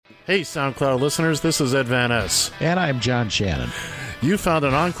Hey, SoundCloud listeners, this is Ed Van Ness. And I'm John Shannon. You found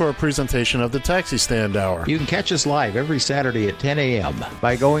an encore presentation of the Taxi Stand Hour. You can catch us live every Saturday at 10 a.m.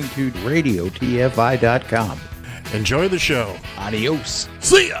 by going to radiotfi.com. Enjoy the show. Adios.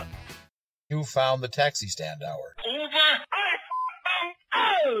 See ya! You found the Taxi Stand Hour.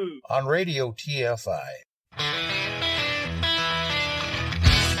 On Radio TFI.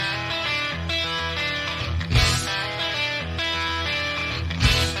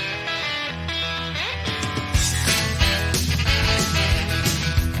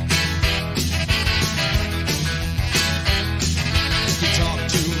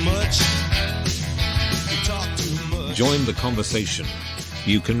 Join the conversation.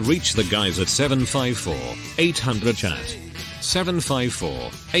 You can reach the guys at 754-800-CHAT,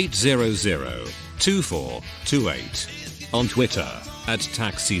 754-800-2428, on Twitter at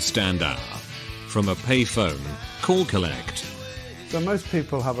Taxi Stand Hour. From a payphone, call collect. So most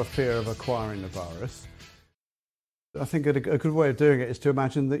people have a fear of acquiring the virus. I think a good way of doing it is to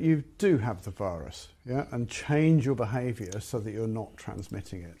imagine that you do have the virus, yeah, and change your behaviour so that you're not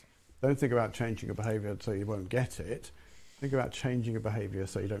transmitting it. Don't think about changing your behaviour so you won't get it. Think about changing your behaviour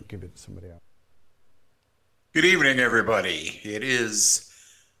so you don't give it to somebody else. Good evening, everybody. It is,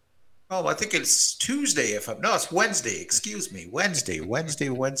 I think it's Tuesday. It's Wednesday. Excuse me. Wednesday.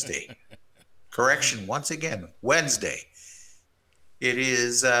 Correction once again. Wednesday. It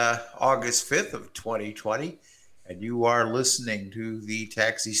is August 5th of 2020, and you are listening to the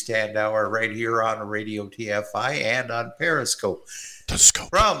Taxi Stand Hour right here on Radio TFI and on Periscope.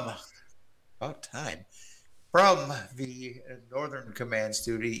 From the Northern Command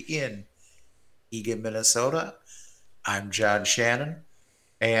Studio in Eagan, Minnesota, I'm John Shannon.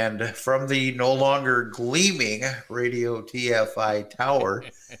 And from the no longer gleaming Radio TFI tower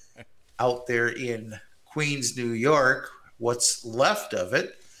out there in Queens, New York, what's left of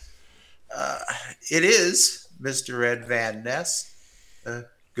it, it is Mr. Ed Van Ness.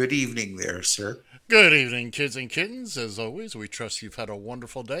 Good evening there, sir. Good evening, kids and kittens. As always, we trust you've had a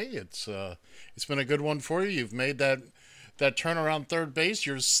wonderful day. It's been a good one for you. You've made that turnaround third base.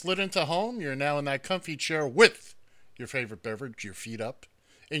 You're slid into home. You're now in that comfy chair with your favorite beverage, your feet up,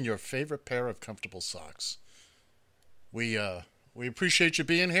 in your favorite pair of comfortable socks. We appreciate you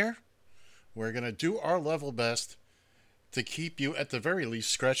being here. We're going to do our level best to keep you, at the very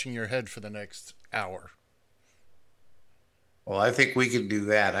least, scratching your head for the next hour. Well, I think we can do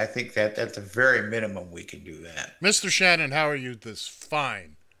that. I think that at the very minimum we can do that. Mr. Shannon, how are you this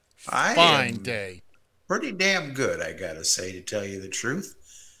fine day? Pretty damn good, I gotta say, to tell you the truth.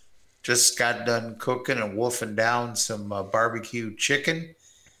 Just got done cooking and wolfing down some barbecue chicken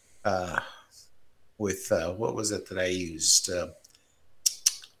with, what was it that I used?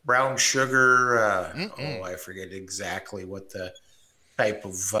 Brown sugar. I forget exactly what the type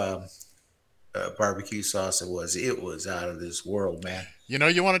of barbecue sauce it was. It was out of this world, man. You know,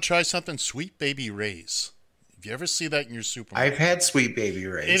 you want to try something? Sweet Baby Ray's. If you ever see that in your supermarket, I've had Sweet Baby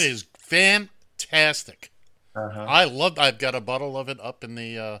Ray's. It is fantastic. Uh-huh. I've got a bottle of it up in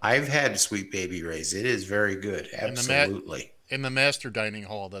the... I've had Sweet Baby Ray's. It is very good. Absolutely. In the master dining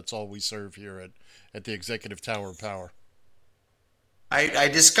hall. That's all we serve here at the Executive Tower of Power. I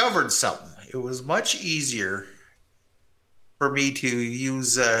discovered something. It was much easier for me to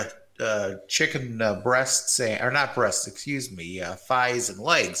use... chicken breasts, or not breasts, thighs and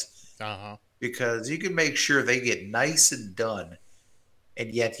legs. Because you can make sure they get nice and done,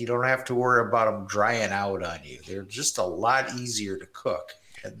 and yet you don't have to worry about them drying out on you. They're just a lot easier to cook.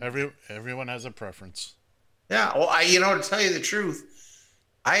 And everyone has a preference. Yeah, well, to tell you the truth,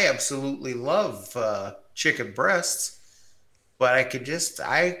 I absolutely love chicken breasts, but I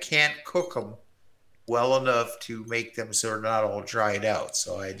can't cook them well enough to make them so they're not all dried out.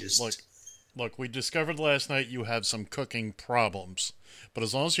 So I just... Look, we discovered last night you have some cooking problems. But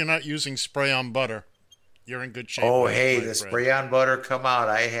as long as you're not using spray-on butter, you're in good shape. Oh, hey, the spray-on butter come out.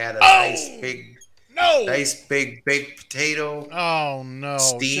 I had a nice big baked potato. Oh, no.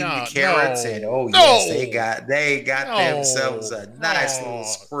 Steamed carrots. And, yes, they got themselves a nice little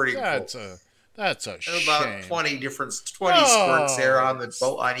squirting pool. That's a shame. About 20 squirts there on the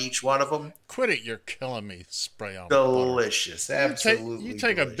boat on each one of them. Quit it! You're killing me. Spray on delicious, butter. Absolutely. You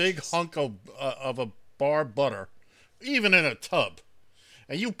take delicious. A big hunk of a bar butter, even in a tub,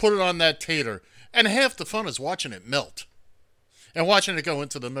 and you put it on that tater, and half the fun is watching it melt, and watching it go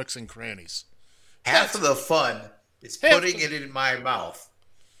into the nooks and crannies. Half of the fun is putting it in my mouth.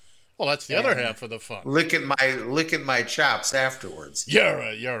 Well, that's the other half of the fun. licking my chops afterwards. You're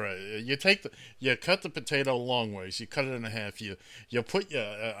right. You you cut the potato long ways. You cut it in half. You put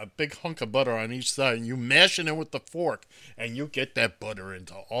a big hunk of butter on each side, and you mash it in with the fork, and you get that butter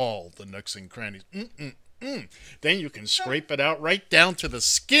into all the nooks and crannies. Then you can scrape it out right down to the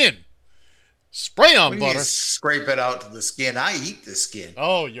skin. Spray on butter. Scrape it out to the skin. I eat the skin.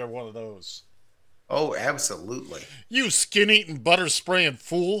 Oh, you're one of those. Oh, absolutely. You skin-eating, butter-spraying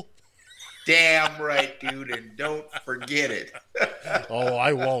fool. Damn right, dude, and don't forget it. Oh,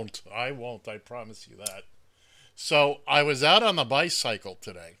 I won't. I promise you that. So I was out on the bicycle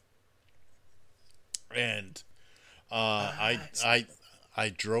today, and I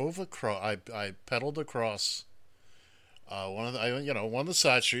drove across. I pedaled across one of the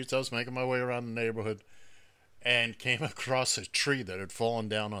side streets. I was making my way around the neighborhood, and came across a tree that had fallen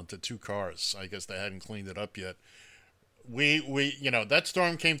down onto two cars. I guess they hadn't cleaned it up yet. We that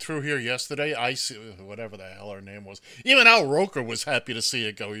storm came through here yesterday. Whatever the hell her name was. Even Al Roker was happy to see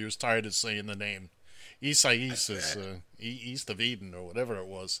it go. He was tired of saying the name. Isaias is East of Eden or whatever it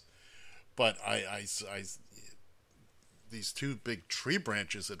was. But these two big tree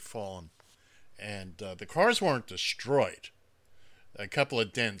branches had fallen, and the cars weren't destroyed. A couple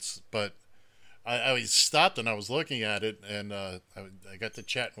of dents, but I stopped and I was looking at it, and I got to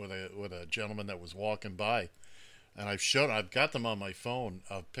chatting with a gentleman that was walking by. And I've got them on my phone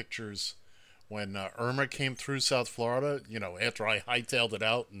of pictures when Irma came through South Florida, after I hightailed it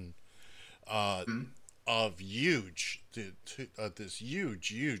out, and of this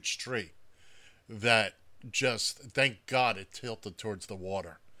huge tree that just, thank God it tilted towards the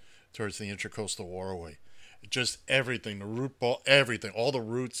water, towards the Intracoastal Waterway. Just everything, the root ball, everything, all the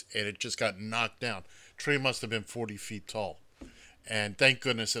roots, and it just got knocked down. Tree must have been 40 feet tall. And thank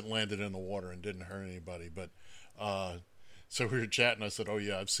goodness it landed in the water and didn't hurt anybody. But so we were chatting. I said, "Oh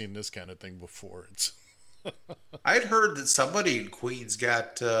yeah, I've seen this kind of thing before." It's I'd heard that somebody in Queens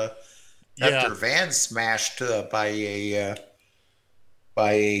got their van smashed by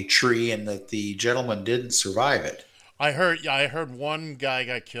a tree, and that the gentleman didn't survive it. I heard one guy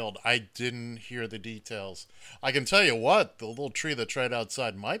got killed. I didn't hear the details. I can tell you what, the little tree that's right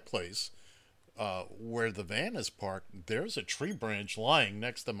outside my place, where the van is parked, there's a tree branch lying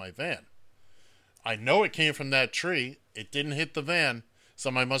next to my van. I know it came from that tree. It didn't hit the van.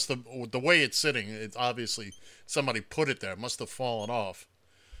 Somebody must have, the way it's sitting, it's obviously somebody put it there. It must have fallen off.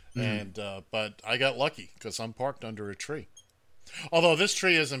 And but I got lucky because I'm parked under a tree. Although this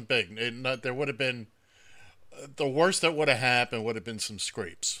tree isn't big. There would have been, the worst that would have happened would have been some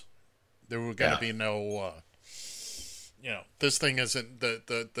scrapes. There were going to be no, this thing isn't,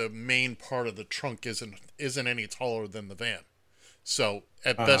 the main part of the trunk isn't any taller than the van. So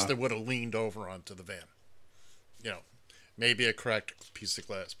at best it would have leaned over onto the van. Maybe a cracked piece of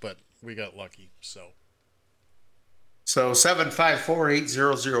glass, but we got lucky. So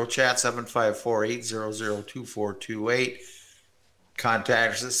 754-800-CHAT, 754-800-2428.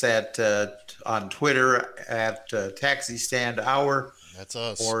 Contact us on Twitter at Taxi Stand Hour. That's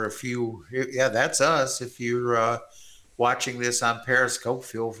us. Or that's us. If you're watching this on Periscope,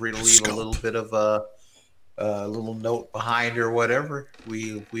 feel free to leave a little bit of a little note behind or whatever.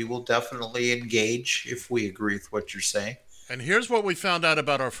 We will definitely engage if we agree with what you're saying. And here's what we found out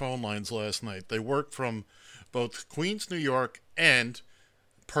about our phone lines last night. They work from both Queens, New York, and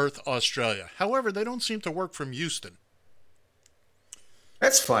Perth, Australia. However, they don't seem to work from Houston.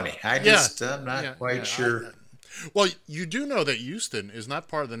 That's funny. I'm not quite sure. Well, you do know that Houston is not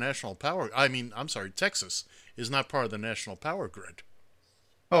part of the national power. Texas is not part of the national power grid.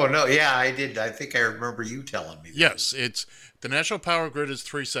 Oh, no. Yeah, I did. I think I remember you telling me that. Yes, the national power grid is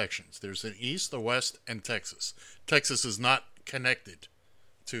 3 sections. There's the East, the West, and Texas. Texas is not connected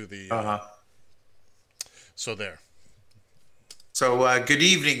to the... So there. So good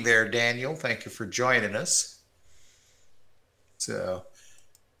evening there, Daniel. Thank you for joining us. So,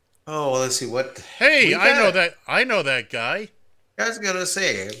 let's see what... Hey, I know that guy. I was going to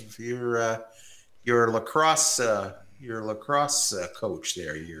say, if you're a lacrosse... You're a lacrosse coach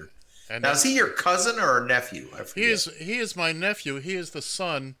there. Now, is he your cousin or nephew? I forget. He is my nephew. He is the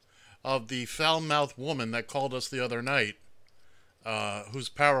son of the foul-mouthed woman that called us the other night, whose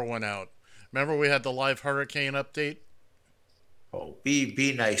power went out. Remember we had the live hurricane update? Oh,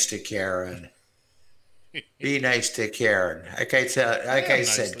 be nice to Karen. Be nice to Karen. Like I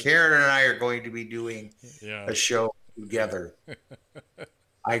said, Karen and I are going to be doing a show together.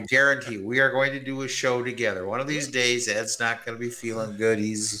 I guarantee we are going to do a show together. One of these days, Ed's not going to be feeling good.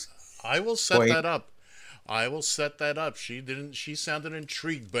 I will set that up. She sounded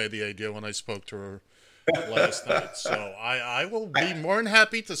intrigued by the idea when I spoke to her last night. So I will be more than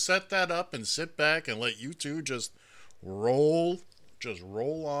happy to set that up and sit back and let you two just roll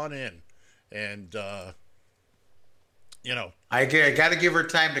on in. And, I got to give her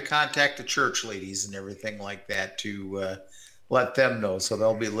time to contact the church ladies and everything like that to let them know, so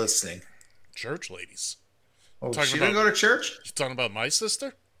they'll be listening. church ladies. Oh, she didn't go to church? You talking about my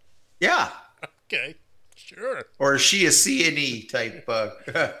sister? Yeah. Okay, sure. Or is she a C&E type?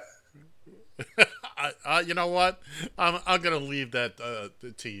 You know what? I'm gonna leave that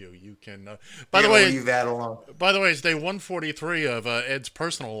to you. You can. By the way, leave that alone. By the way, it's day 143 of Ed's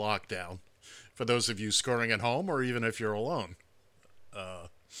personal lockdown. For those of you scoring at home, or even if you're alone,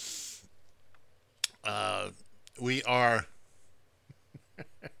 we are.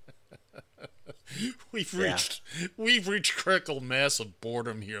 We've reached critical mass of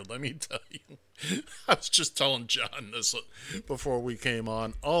boredom here. Let me tell you. I was just telling John this before we came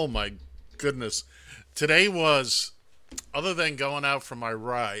on. Oh my goodness. Today was, other than going out for my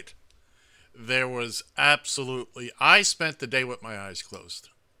ride, there was I spent the day with my eyes closed.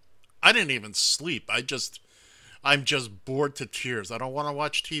 I didn't even sleep. I'm just bored to tears. I don't want to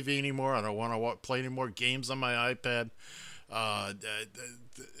watch TV anymore. I don't want to play any more games on my iPad. I'm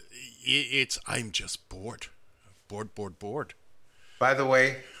just bored. Bored. By the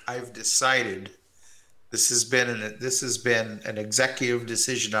way, I've decided this has been an executive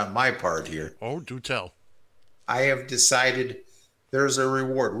decision on my part here. Oh, do tell. I have decided there's a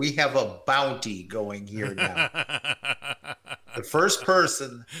reward. We have a bounty going here now. The first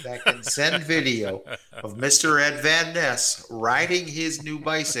person that can send video of Mr. Ed Van Ness riding his new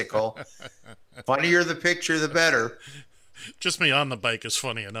bicycle, funnier the picture, the better. Just me on the bike is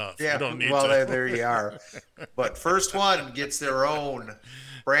funny enough. Yeah, you don't need well, to. there you are. But first one gets their own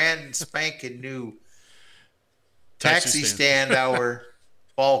brand spanking new taxi stand hour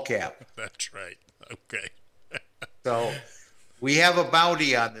ball cap. That's right. Okay. So we have a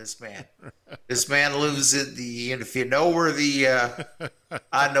bounty on this man. This man lives in and if you know where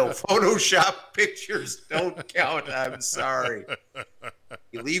I know Photoshop pictures don't count. I'm sorry.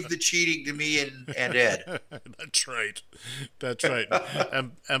 You leave the cheating to me and Ed. That's right.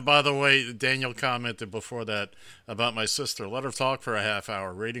 And by the way, Daniel commented before that about my sister. Let her talk for a half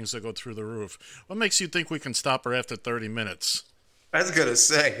hour. Ratings will go through the roof. What makes you think we can stop her after 30 minutes? I was gonna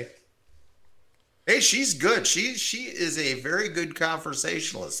say. Hey, she's good. She is a very good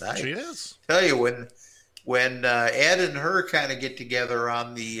conversationalist. She is. Tell you, when Ed and her kind of get together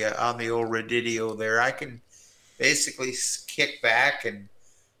on the old Redidio there, I can basically kick back and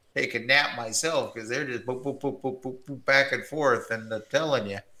take a nap myself because they're just boop, boop, boop, boop, boop, boop, back and forth. And I'm telling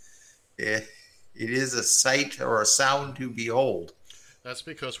you, it is a sight or a sound to behold. That's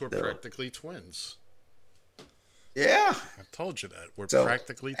because we're practically twins. Yeah. I told you that. We're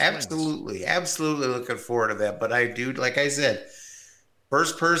practically twins. Absolutely looking forward to that. But I do, like I said,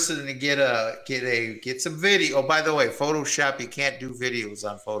 first person to get some video. Oh, by the way, Photoshop, you can't do videos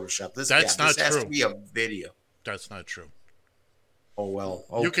on Photoshop. This has to be a video. That's not true. Oh, well,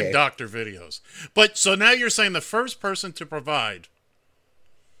 okay. You can doctor videos. But so now you're saying the first person to provide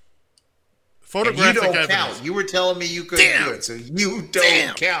photographic evidence. You don't count. You were telling me you couldn't do it, so you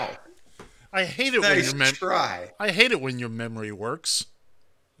don't count. I hate it I hate it when your memory works.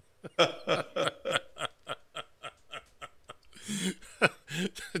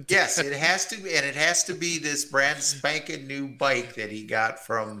 Yes, it has to be, and it has to be this brand spanking new bike that he got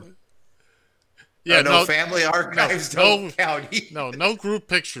from. Yeah, no Family Archives don't count. No group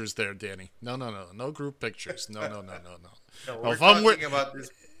pictures there, Danny. No group pictures. No. We're talking about this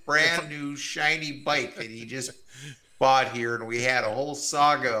brand new shiny bike that he just bought here, and we had a whole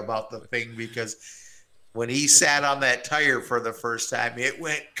saga about the thing because when he sat on that tire for the first time, it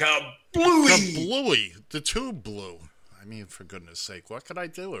went kablooey. Kablooey. The tube blew. I mean, for goodness sake, what could I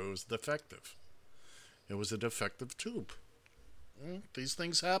do? It was defective. It was a defective tube. These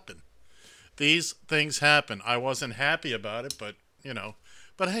things happen. I wasn't happy about it, but,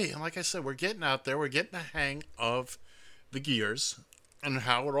 But hey, like I said, we're getting out there. We're getting the hang of the gears and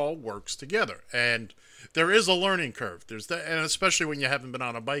how it all works together. And there is a learning curve. And especially when you haven't been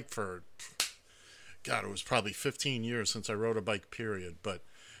on a bike for, God, it was probably 15 years since I rode a bike, period. But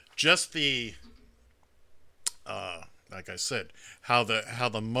just the, like I said, how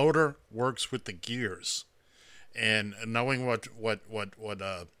the motor works with the gears, and knowing what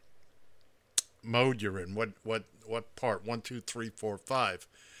mode you're in, what part, 1, 2, 3, 4, 5.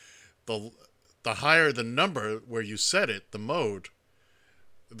 The higher the number where you set it, the mode,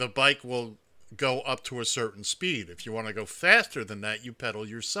 the bike will go up to a certain speed. If you want to go faster than that, you pedal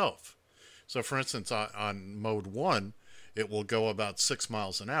yourself. So for instance, on mode 1, it will go about 6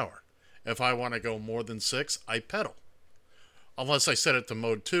 miles an hour. If I want to go more than 6, I pedal. Unless I set it to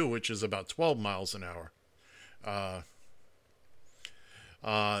mode 2, which is about 12 miles an hour.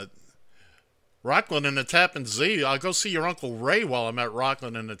 Rockland and the Tappan Zee. I'll go see your Uncle Ray while I'm at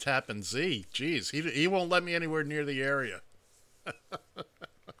Rockland and the Tappan Zee. Jeez, he won't let me anywhere near the area.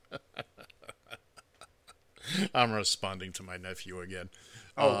 I'm responding to my nephew again.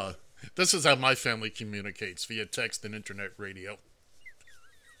 This is how my family communicates, via text and internet radio.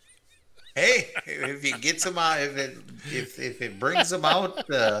 Hey, if it gets them out, if it brings them out,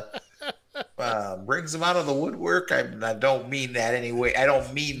 brings them out of the woodwork. I don't mean that anyway.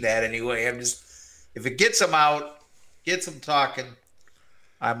 I'm just, if it gets them out, gets them talking,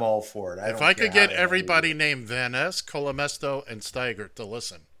 I'm all for it. If I could get everybody named Van Ness, Colomesto, and Steigert to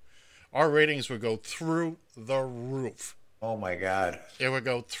listen, our ratings would go through the roof. Oh my God! It would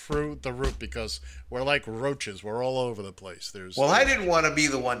go through the roof because we're like roaches. We're all over the place. I didn't want to be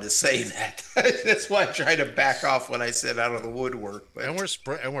the one to say that. That's why I tried to back off when I said out of the woodwork. But... And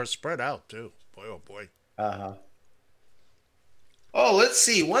we're spread out too. Boy, oh boy. Oh, let's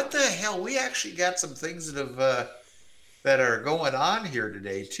see. What the hell? We actually got some things that are going on here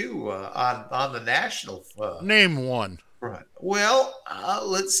today too. On the national. Name one. Right. Well,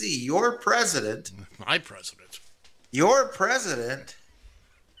 let's see. My president. Your president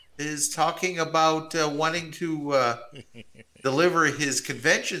is talking about wanting to deliver his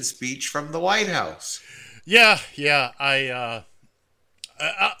convention speech from the White House. Yeah.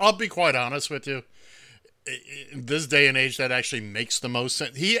 I'll be quite honest with you. In this day and age, that actually makes the most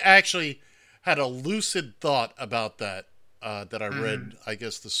sense. He actually had a lucid thought about that that I read, I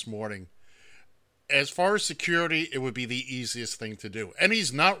guess, this morning. As far as security, it would be the easiest thing to do. And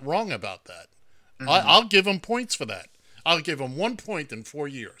he's not wrong about that. I'll give him points for that. I'll give him 1 point in 4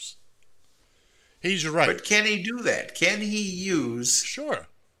 years. He's right. But can he do that? Can he use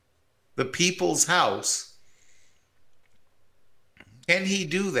the people's house? Can he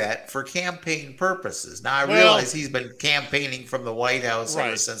do that for campaign purposes? Now, I realize he's been campaigning from the White House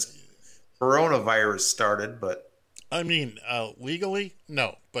ever since coronavirus started, but... I mean, legally,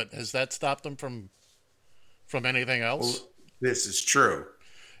 no. But has that stopped him from anything else? Well, this is true.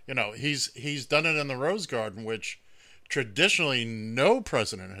 You know, he's done it in the Rose Garden, which traditionally no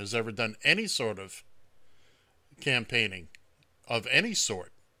president has ever done any sort of campaigning of any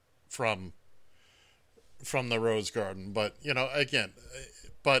sort from the Rose Garden. But, you know, again,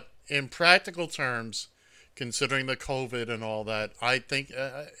 but in practical terms, considering the COVID and all that, I think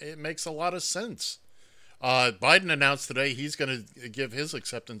it makes a lot of sense. Biden announced today he's going to give his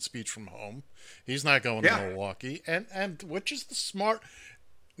acceptance speech from home. He's not going to Milwaukee, and which is the smart.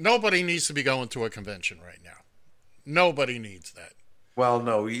 Nobody needs to be going to a convention right now. Nobody needs that. Well,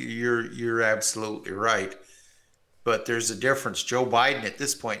 no, you're absolutely right. But there's a difference. Joe Biden at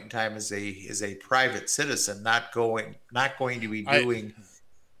this point in time is a private citizen, not going to be doing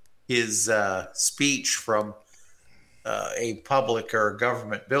his speech from a public or a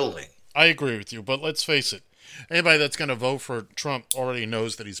government building. I agree with you, but let's face it. Anybody that's going to vote for Trump already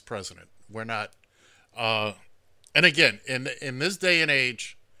knows that he's president. We're not. And again, in this day and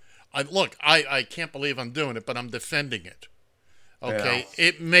age, I can't believe I'm doing it, but I'm defending it. Okay? Yeah.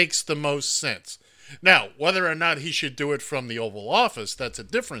 It makes the most sense. Now, whether or not he should do it from the Oval Office, that's a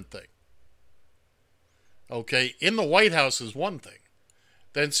different thing. Okay? In the White House is one thing.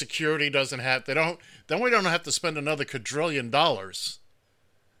 Then security doesn't have... Then we don't have to spend another $1 quadrillion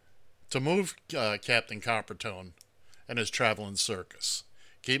to move Captain Coppertone and his traveling circus.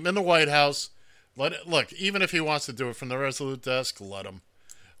 Keep him in the White House. Look, even if he wants to do it from the Resolute desk, let him.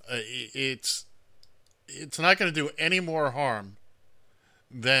 It's not going to do any more harm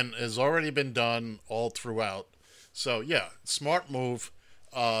than has already been done all throughout. So yeah, smart move.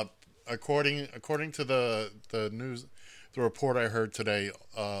 According to the news, the report I heard today,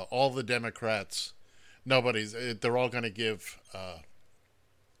 all the Democrats, they're all going to give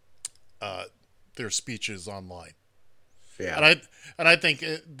their speeches online. Yeah. And I think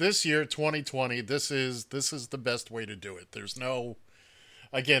this year, 2020, this is the best way to do it. There's no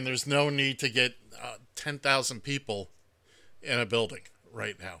need to get 10,000 people in a building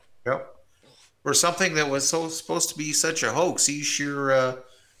right now. Yep. For something that was supposed to be such a hoax, he's sure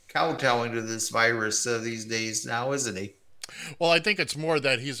kowtowing to this virus these days now, isn't he? Well, I think it's more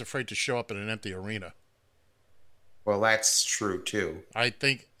that he's afraid to show up in an empty arena. Well, that's true too. I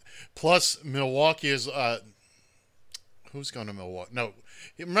think. Plus, Milwaukee is. Who's going to Milwaukee? No,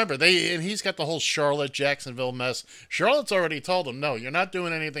 remember he's got the whole Charlotte, Jacksonville mess. Charlotte's already told him, no, you're not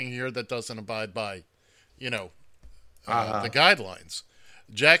doing anything here that doesn't abide by, the guidelines.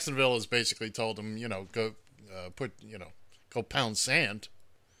 Jacksonville has basically told him, go pound sand.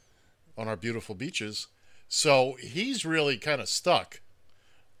 on our beautiful beaches. So he's really kind of stuck.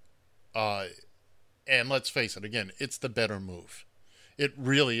 And let's face it, again, it's the better move. It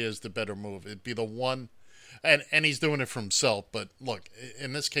really is the better move. It'd be the one, and he's doing it for himself. But look,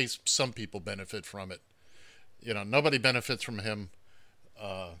 in this case, some people benefit from it. Nobody benefits from him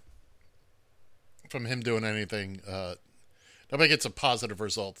doing anything. Nobody gets a positive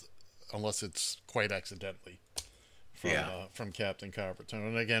result unless it's quite accidentally from Captain Copperton.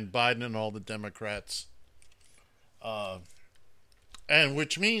 And again, Biden and all the Democrats, and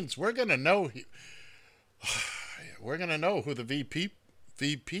which means we're gonna know who the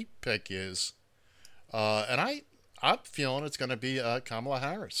VP pick is, and I'm feeling it's gonna be Kamala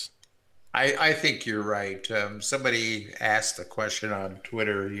Harris. I think you're right. Somebody asked a question on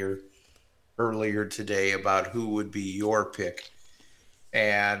Twitter here earlier today about who would be your pick.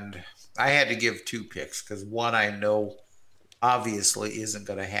 And I had to give two picks because one I know obviously isn't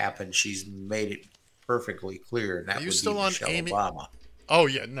going to happen. She's made it perfectly clear, and that would be Michelle Obama. Oh,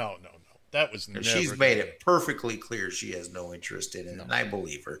 yeah. No. That was never. She's made it perfectly clear she has no interest in it, and I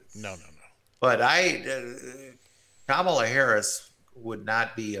believe her. No. But Kamala Harris would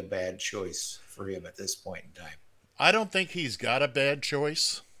not be a bad choice for him at this point in time. I don't think he's got a bad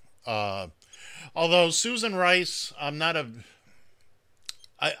choice. Although Susan Rice, I'm not a...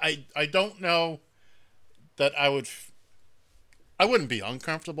 I don't know that I wouldn't be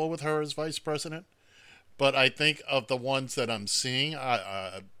uncomfortable with her as vice president, but I think of the ones that I'm seeing,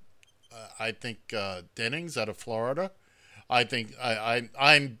 I think Dennings out of Florida, I think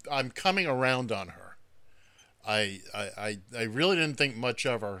I'm coming around on her. I really didn't think much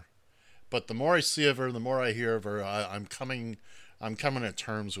of her, but the more I see of her, the more I hear of her, I'm coming to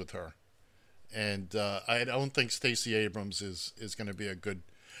terms with her. And I don't think Stacey Abrams is going to be a good...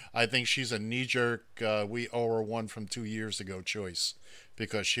 I think she's a knee-jerk, we owe her one from 2 years ago choice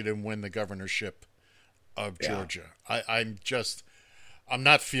because she didn't win the governorship of Georgia. I'm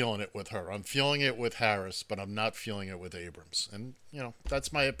not feeling it with her. I'm feeling it with Harris, but I'm not feeling it with Abrams. And,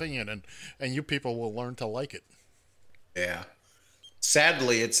 that's my opinion. And you people will learn to like it. Yeah.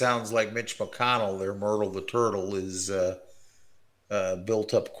 Sadly, it sounds like Mitch McConnell, their Myrtle the Turtle, is...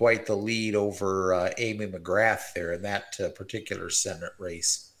 built up quite the lead over Amy McGrath there in that particular Senate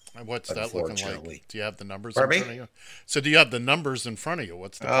race. What's that looking like? Do you have the numbers in front of you? So do you have the numbers in front of you?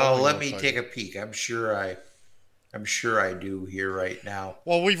 What's the let me take a peek. I'm sure I do here right now.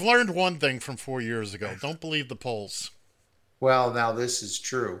 Well, we've learned one thing from 4 years ago. Don't believe the polls. Well, now this is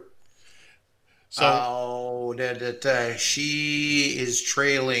true. So she is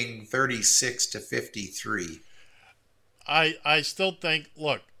trailing 36 to 53. I still think,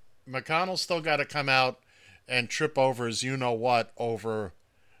 look, McConnell's still got to come out and trip over his you-know-what over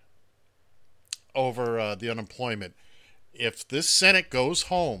the unemployment. If this Senate goes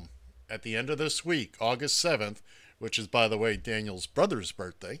home at the end of this week, August 7th, which is, by the way, Daniel's brother's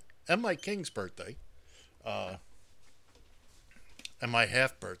birthday, and my king's birthday, and my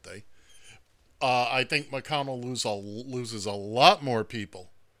half-birthday, I think McConnell loses a lot more people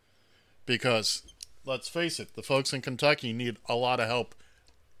because... Let's face it, the folks in Kentucky need a lot of help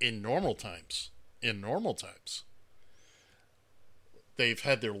in normal times. They've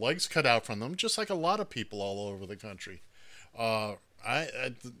had their legs cut out from them, just like a lot of people all over the country. The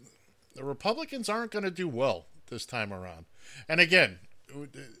Republicans aren't going to do well this time around. And again,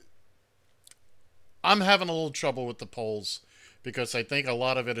 I'm having a little trouble with the polls because I think a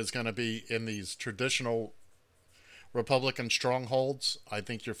lot of it is going to be in these traditional Republican strongholds. I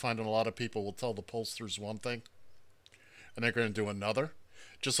think you're finding a lot of people will tell the pollsters one thing, and they're going to do another.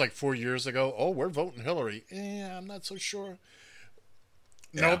 Just like 4 years ago, we're voting Hillary. I'm not so sure.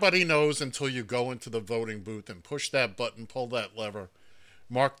 Yeah. Nobody knows until you go into the voting booth and push that button, pull that lever,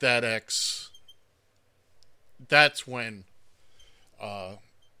 mark that X. That's when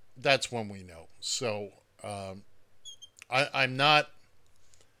we know. So I'm not...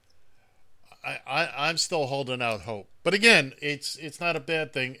 I'm still holding out hope. But again, it's not a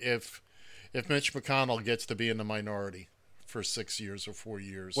bad thing if Mitch McConnell gets to be in the minority for 6 years or 4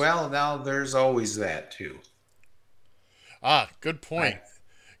 years. Well, now there's always that too. Good point.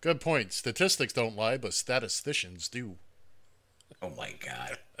 Good point. Statistics don't lie, but statisticians do. Oh my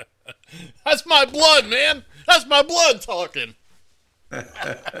God. That's my blood, man. That's my blood talking.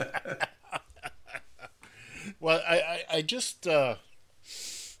 Well, I just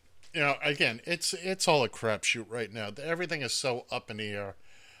again, it's all a crapshoot right now. Everything is so up in the air.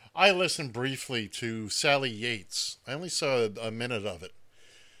 I listened briefly to Sally Yates. I only saw a minute of it.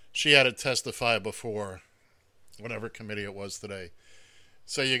 She had to testify before whatever committee it was today.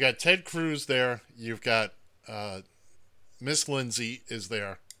 So you got Ted Cruz there. You've got Miss Lindsay is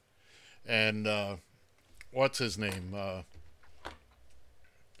there. and what's his name?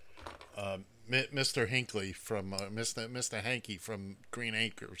 Mr. Hinckley from Mr. Hankey from Green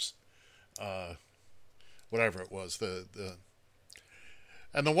Acres, whatever it was.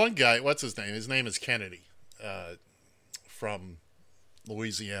 And the one guy, what's his name? His name is Kennedy, from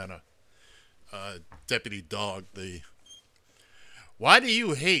Louisiana. Deputy Dog. Why do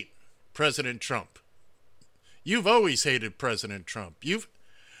you hate President Trump? You've always hated President Trump. And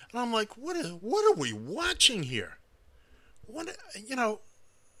I'm like, what are we watching here?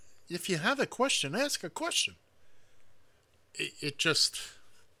 If you have a question, ask a question. It just,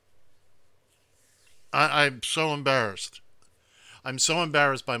 I'm so embarrassed. I'm so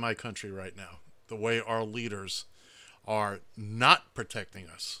embarrassed by my country right now. The way our leaders are not protecting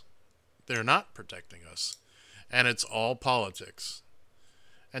us. They're not protecting us. And it's all politics.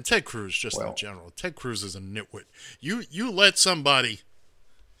 And Ted Cruz, in general. Ted Cruz is a nitwit. You let somebody...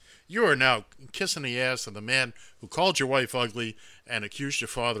 You are now kissing the ass of the man who called your wife ugly and accused your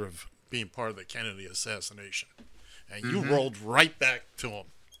father of being part of the Kennedy assassination. And you rolled right back to him.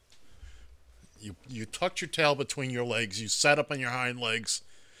 You tucked your tail between your legs, you sat up on your hind legs,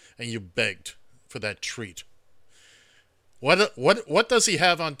 and you begged for that treat. What does he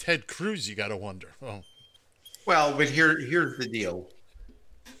have on Ted Cruz, you got to wonder? Oh. Well, but here's the deal.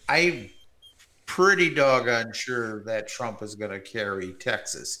 I'm pretty doggone sure that Trump is going to carry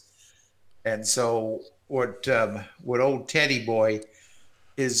Texas. And so what old Teddy boy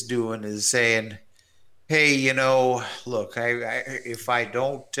is doing is saying, hey, look, if I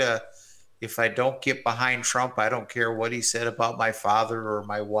don't get behind Trump, I don't care what he said about my father or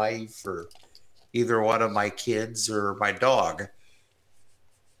my wife or either one of my kids or my dog.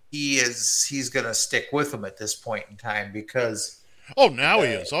 He's going to stick with him at this point in time because. Oh, now he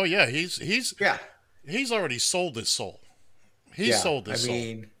is. Oh, yeah. He's already sold his soul. Sold his soul. I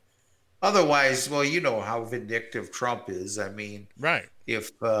mean, otherwise, well, you know how vindictive Trump is. I mean, right.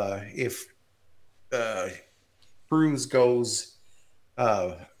 If Cruz goes,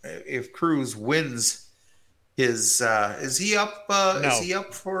 if Cruz wins his, is he up? No. Is he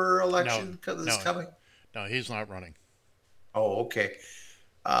up for election? Because it's coming. No, he's not running. Oh, okay.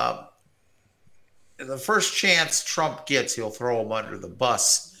 The first chance Trump gets, he'll throw him under the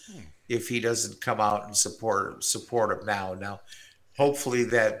bus if he doesn't come out and support him now. Now, hopefully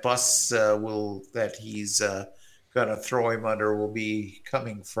that bus that he's going to throw him under will be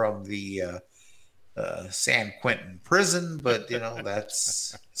coming from the San Quentin prison, but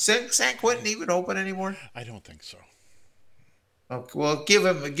that's San Quentin even open anymore? I don't think so. Okay, well, give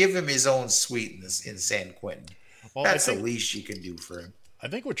him his own suite in San Quentin. Well, that's the least you can do for him. I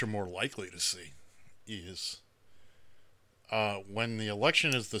think what you're more likely to see is when the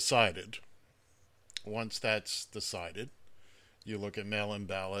election is decided. Once that's decided, you look at mail-in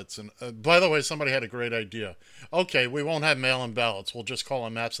ballots. And by the way, somebody had a great idea. Okay, we won't have mail-in ballots. We'll just call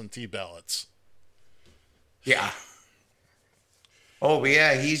them absentee ballots. Yeah. Oh,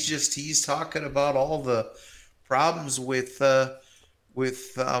 yeah. He's talking about all the problems with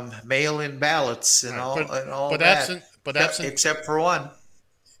mail-in ballots and all that. Except for one.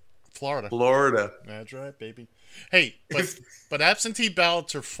 Florida. That's right, baby. Hey, but absentee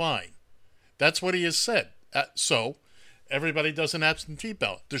ballots are fine. That's what he has said. So everybody does an absentee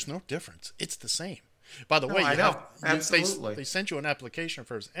ballot. There's no difference. It's the same. By the way, absolutely. They sent you an application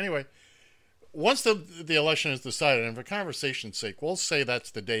first. Anyway, once the election is decided, and for conversation's sake, we'll say that's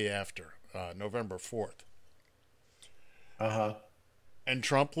the day after, November 4th. Uh-huh. And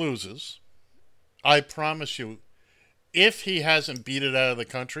Trump loses. I promise you, if he hasn't beat it out of the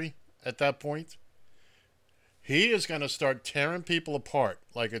country at that point, he is going to start tearing people apart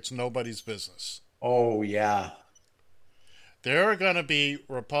like it's nobody's business. Oh, yeah. There are going to be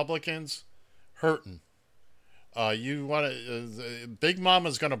Republicans hurting. Big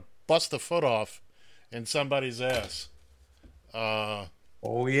Mama's going to bust a foot off in somebody's ass.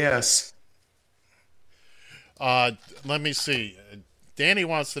 Oh, yes. Let me see. Danny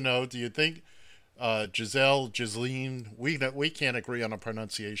wants to know, do you think Ghislaine, we can't agree on a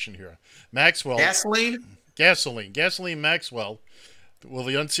pronunciation here. Maxwell. Gasoline Maxwell. Will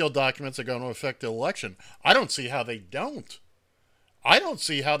the unsealed documents are going to affect the election? I don't see how they don't.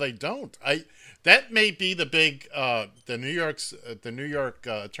 That may be the big, the New York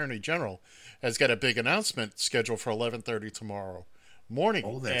Attorney General has got a big announcement scheduled for 11:30 tomorrow morning.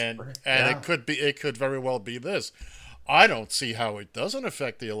 Oh, and it could very well be this. I don't see how it doesn't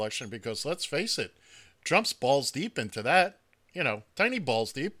affect the election because let's face it, Trump's balls deep into that, tiny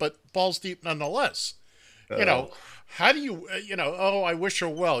balls deep, but balls deep nonetheless. How do you, I wish her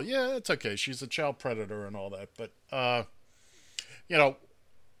well. Yeah, it's okay. She's a child predator and all that. But,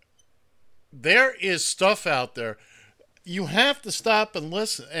 there is stuff out there. You have to stop and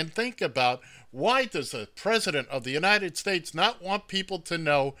listen and think about, why does the President of the United States not want people to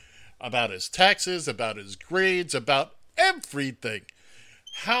know about his taxes, about his grades, about everything?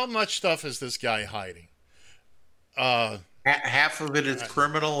 How much stuff is this guy hiding? Half of it is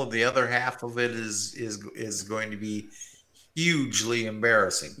criminal, and the other half of it is going to be hugely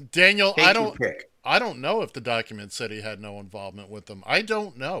embarrassing. Daniel, Take your pick. I don't know if the document said he had no involvement with them. I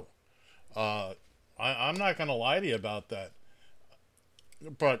don't know. I'm not going to lie to you about that.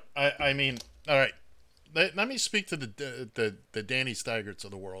 But I mean, all right. Let me speak to the Danny Steigerts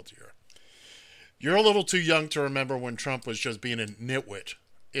of the world here. You're a little too young to remember when Trump was just being a nitwit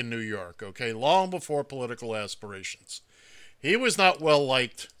in New York, okay? Long before political aspirations. He was not well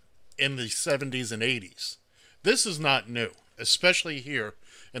liked in the 70s and 80s. This is not new, especially here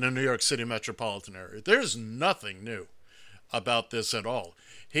in the New York City metropolitan area. There's nothing new about this at all.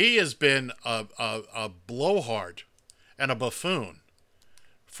 He has been a blowhard and a buffoon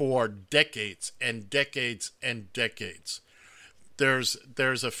for decades and decades and decades. There's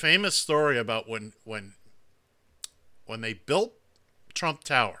a famous story about when they built Trump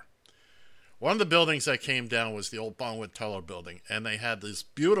Tower. One of the buildings that came down was the old Bonwit Teller building, and they had these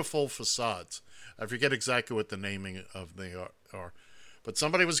beautiful facades. I forget exactly what the naming of they are, but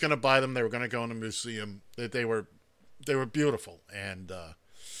somebody was going to buy them. They were going to go in a museum. They were beautiful and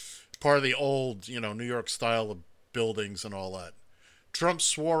part of the old, New York style of buildings and all that. Trump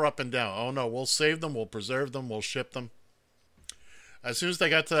swore up and down, "Oh no, we'll save them, we'll preserve them, we'll ship them." As soon as they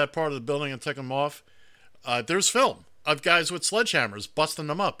got to that part of the building and took them off, there's film of guys with sledgehammers busting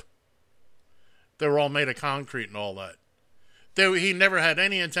them up. They were all made of concrete and all that. He never had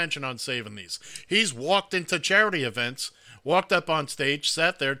any intention on saving these. He's walked into charity events, walked up on stage,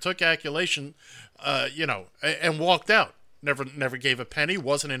 sat there, took accolation, and walked out. Never gave a penny,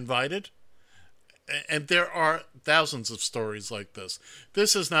 wasn't invited. And there are thousands of stories like this.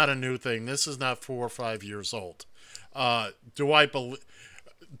 This is not a new thing. This is not 4 or 5 years old. Do I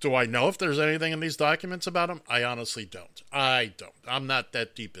know if there's anything in these documents about him? I honestly don't. I don't. I'm not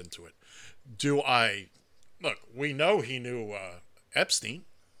that deep into it. Do I? Look, we know he knew Epstein.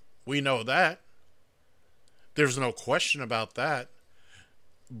 We know that. There's no question about that.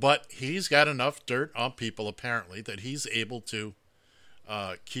 But he's got enough dirt on people, apparently, that he's able to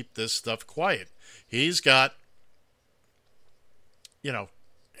keep this stuff quiet. He's got,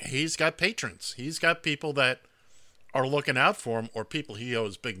 he's got patrons. He's got people that are looking out for him, or people he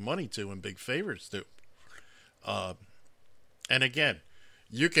owes big money to and big favors to. And again,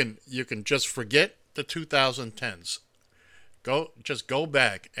 you can just forget the 2010s. Just go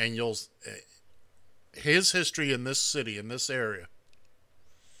back, and his history in this city, in this area,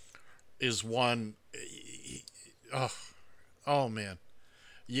 is one. Oh man,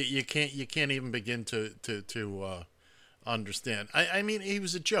 you can't even begin to understand. I mean, he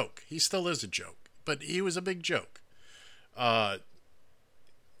was a joke. He still is a joke, but he was a big joke.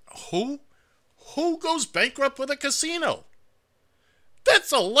 Who goes bankrupt with a casino?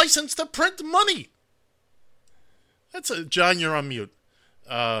 That's a license to print money. John, you're on mute.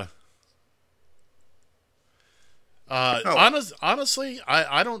 Honestly,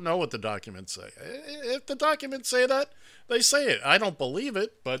 I don't know what the documents say. If the documents say that, they say it. I don't believe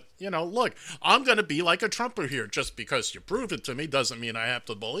it, but, look, I'm going to be like a Trumper here. Just because you prove it to me doesn't mean I have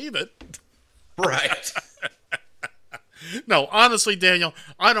to believe it. Right. No, honestly, Daniel,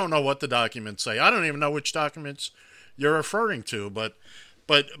 I don't know what the documents say. I don't even know which documents you're referring to, but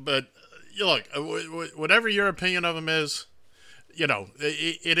look, whatever your opinion of him is,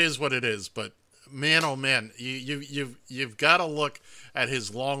 it is what it is. But man, oh man, you've got to look at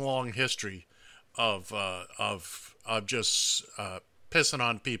his long history of just pissing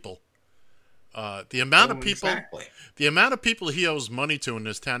on people. The amount of people he owes money to in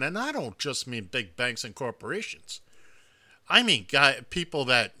this town, and I don't just mean big banks and corporations. I mean, people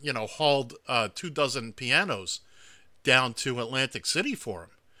that hauled 24 pianos down to Atlantic City for him,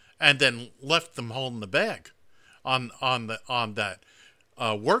 and then left them holding the bag on that.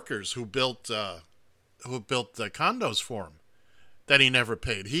 Workers who built the condos for him that he never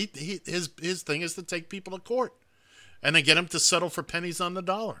paid. His thing is to take people to court and then get them to settle for pennies on the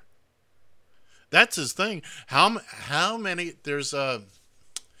dollar. That's his thing. How many? There's going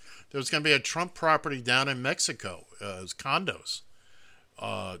to be a Trump property down in Mexico, condos.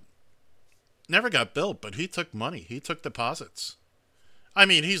 Never got built, but he took money. He took deposits. I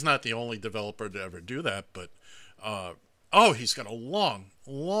mean, he's not the only developer to ever do that, but he's got a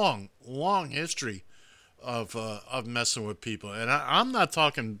long history of messing with people. And I'm not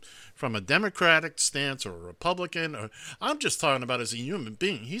talking from a Democratic stance or a Republican. I'm just talking about as a human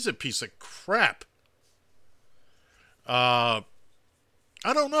being. He's a piece of crap. I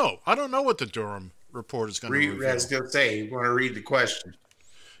don't know. I don't know what the Durham report is going to reveal. I was going to say, you want to read the question?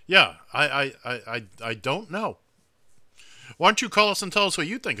 Yeah, I don't know. Why don't you call us and tell us what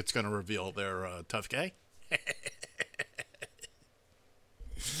you think it's going to reveal there, Tough Guy?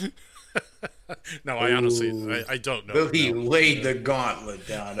 No, I honestly, I don't know. Billy laid the gauntlet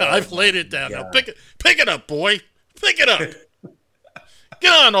down. I've laid it down. Now pick it up, boy. Pick it up.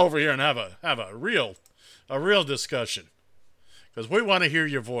 Get on over here and have a real discussion, because we want to hear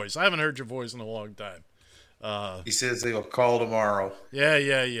your voice. I haven't heard your voice in a long time. He says he'll call tomorrow.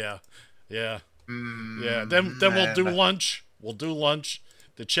 Yeah. Then we'll do lunch. We'll do lunch.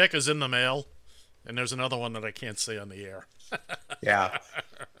 The check is in the mail, and there's another one that I can't say on the air. Yeah.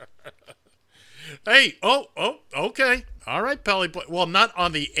 Hey, okay. All right, Pelly Boy. Well, not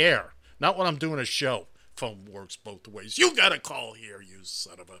on the air. Not when I'm doing a show. Phone works both ways. You got a call here, you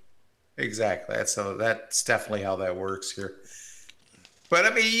son of a... Exactly. That's definitely how that works here. But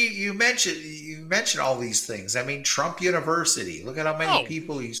I mean, you mentioned all these things. I mean, Trump University. Look at how many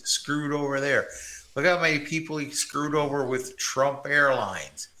people he screwed over there. Look how many people he screwed over with Trump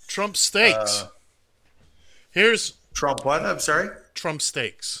Airlines. Trump Steaks. Here's Trump what? I'm sorry? Trump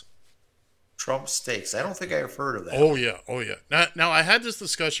Steaks. Trump Steaks. I don't think I've heard of that. Oh yeah. Now I had this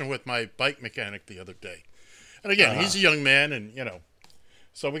discussion with my bike mechanic the other day. And again, he's a young man, and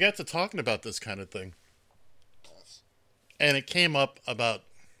so we got to talking about this kind of thing. And it came up about,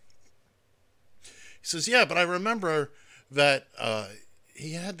 he says, yeah, but I remember that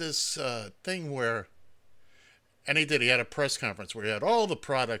he had this thing where, and he had a press conference where he had all the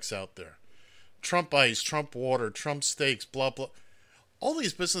products out there. Trump Ice, Trump Water, Trump Steaks, blah, blah. All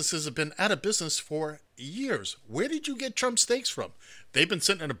these businesses have been out of business for years. Where did you get Trump Steaks from? They've been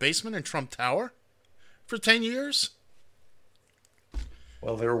sitting in a basement in Trump Tower for 10 years?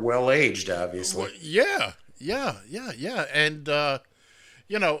 Well, they're well-aged, obviously. Well, yeah. And, that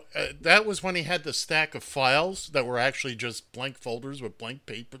was when he had the stack of files that were actually just blank folders with blank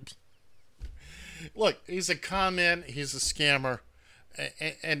paper. Look, he's a con man. He's a scammer.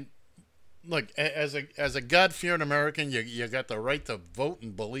 And look, as a God-fearing American, you got the right to vote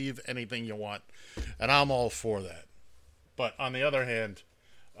and believe anything you want. And I'm all for that. But on the other hand,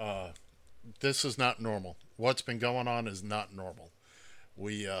 this is not normal. What's been going on is not normal.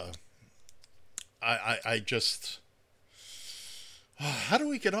 I just, how do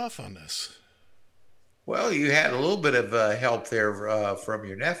we get off on this? Well, you had a little bit of help there from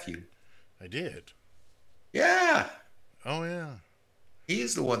your nephew. I did. Yeah. Oh, yeah.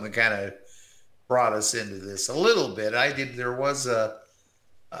 He's the one that kind of brought us into this a little bit. There was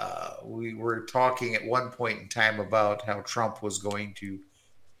we were talking at one point in time about how Trump was going to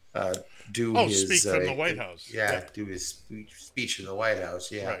do his... speak from the White House. Yeah, do his speech in the White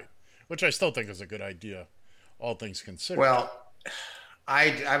House, yeah. Right. Which I still think is a good idea, all things considered. Well,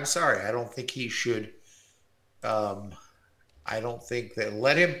 I'm sorry. I don't think he should. I don't think that.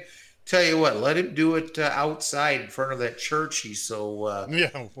 Let him. Tell you what. Let him do it outside in front of that church. He's so.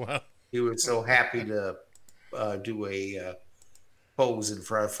 He was so happy to do a pose in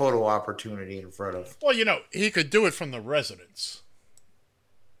front, photo opportunity in front of. Well, he could do it from the residence.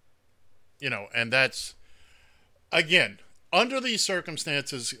 And that's, again, under these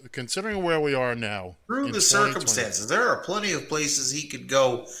circumstances, considering where we are now. Through the circumstances, there are plenty of places he could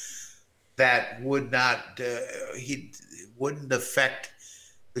go that would not, he wouldn't affect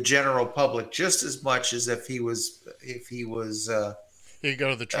the general public just as much as if he was. He could go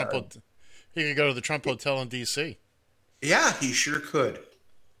to the Trump. He could go to the Trump Hotel in D.C. Yeah, he sure could.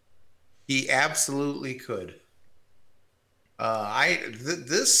 He absolutely could. The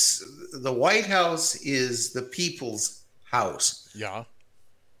White House is the people's house. Yeah.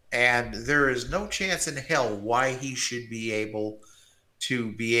 And there is no chance in hell why he should be able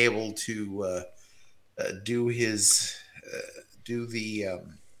to do the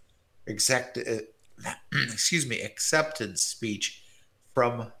acceptance speech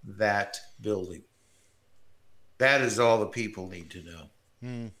from that building. That is all the people need to know.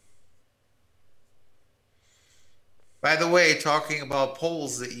 By the way, talking about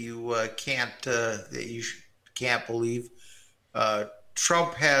polls that you can't believe, Biden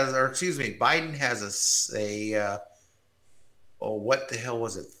has what the hell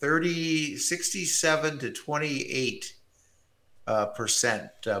was it? 67 to 28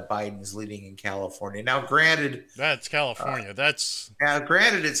 percent. Biden's leading in California. Now, granted, that's California.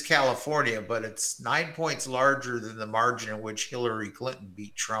 Granted, it's California, but it's 9 points larger than the margin in which Hillary Clinton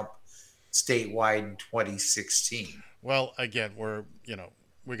beat Trump statewide in 2016. Well, again,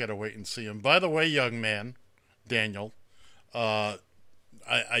 we got to wait and see. And by the way, young man, Daniel, the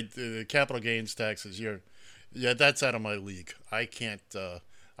capital gains taxes, that's out of my league. I can't.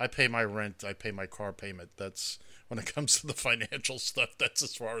 I pay my rent. I pay my car payment. That's when it comes to the financial stuff. That's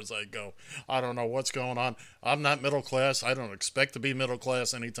as far as I go. I don't know what's going on. I'm not middle class. I don't expect to be middle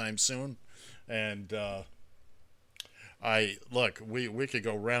class anytime soon. And we could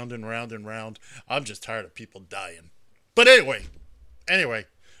go round and round and round. I'm just tired of people dying. But anyway,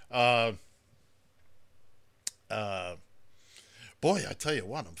 boy, I tell you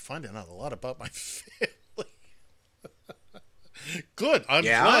what, I'm finding out a lot about my family. Good. I'm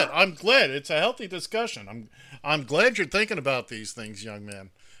glad. I'm glad. It's a healthy discussion. I'm glad you're thinking about these things, young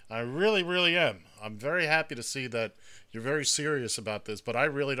man. I really, really am. I'm very happy to see that you're very serious about this, but I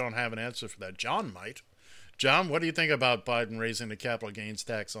really don't have an answer for that. John might. John, what do you think about Biden raising the capital gains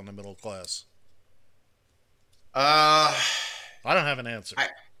tax on the middle class? I don't have an answer.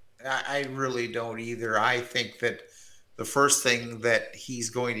 I really don't either. I think that the first thing that he's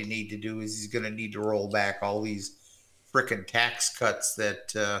going to need to do is he's going to need to roll back all these frickin' tax cuts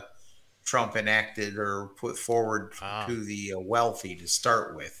that Trump enacted or put forward to the wealthy to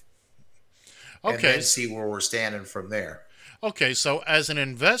start with. Okay. And then see where we're standing from there. Okay, so as an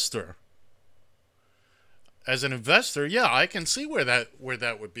investor, yeah, I can see where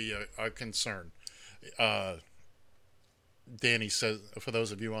that would be a concern. Danny says, for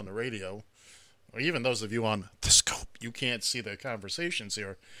those of you on the radio, or even those of you on the scope, you can't see the conversations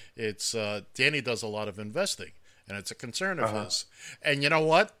here. It's Danny does a lot of investing, and it's a concern of his. And you know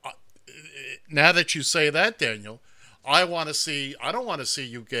what? Now that you say that, Daniel, I don't want to see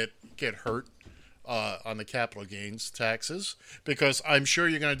you get hurt on the capital gains taxes, because I'm sure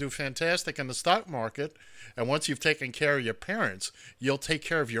you're going to do fantastic in the stock market. And once you've taken care of your parents, you'll take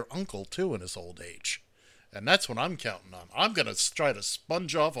care of your uncle too in his old age. And that's what I'm counting on. I'm going to try to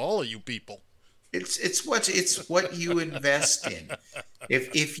sponge off all of you people. It's what you invest in.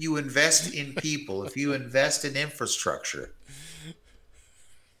 If you invest in people, if you invest in infrastructure,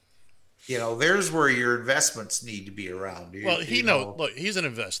 there's where your investments need to be around. Well, he knows. Look, he's an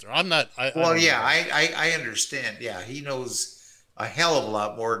investor. I'm not. I understand. Yeah, he knows a hell of a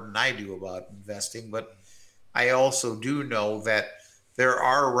lot more than I do about investing. But I also do know that there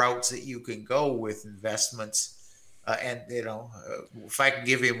are routes that you can go with investments. If I can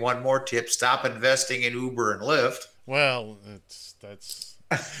give him one more tip, stop investing in Uber and Lyft. Well, that's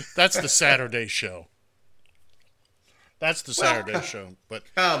the Saturday show. That's the Saturday show. But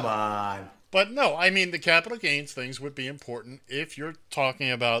come on. But no, I mean, the capital gains things would be important if you're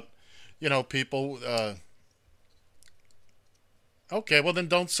talking about, people. Okay, well then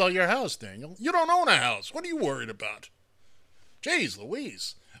don't sell your house, Daniel. You don't own a house. What are you worried about? Jeez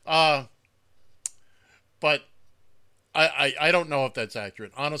Louise. But I don't know if that's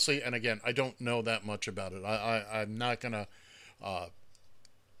accurate, honestly. And again, I don't know that much about it. I'm not going to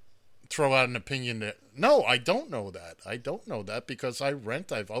throw out an opinion that, no, I don't know that. I don't know that because I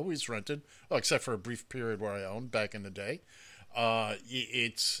rent. I've always rented, except for a brief period where I owned back in the day.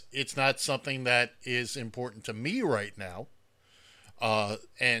 It's not something that is important to me right now.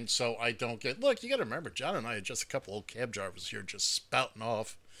 And so I don't look, you got to remember, John and I are just a couple old cab drivers here just spouting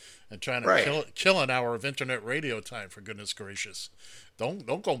off and trying to kill an hour of internet radio time, for goodness gracious. Don't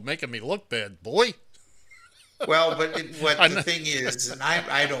go making me look bad, boy. Well, but the thing is, and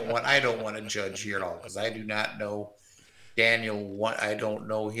I don't want to judge here at all, because I do not know Daniel. I don't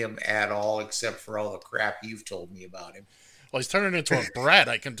know him at all, except for all the crap you've told me about him. Well, he's turning into a brat,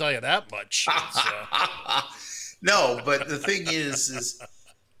 I can tell you that much. No, but the thing is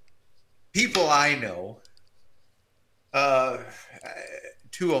people I know,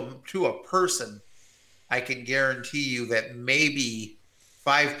 to a person, I can guarantee you that maybe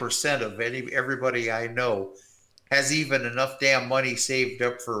 5% of everybody I know has even enough damn money saved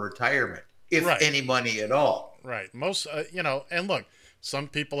up for retirement, if any money at all. Right. Most, and look, some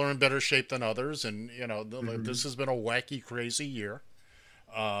people are in better shape than others, and this has been a wacky, crazy year.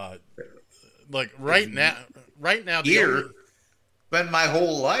 Like right now, been my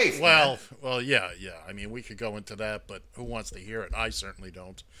whole life. Well, yeah. I mean, we could go into that, but who wants to hear it? I certainly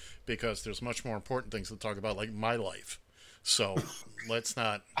don't, because there's much more important things to talk about, like my life. So let's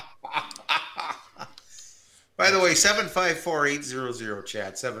not. By the way, 754-800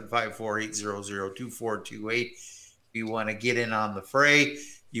 chat, 754-800-2428. If you want to get in on the fray,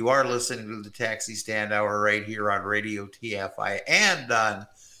 you are listening to the Taxi Stand Hour right here on Radio TFI and on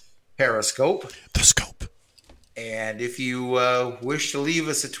Periscope. The Scope. And if you wish to leave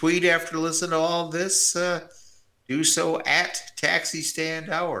us a tweet after listening to all this, do so at Taxi Stand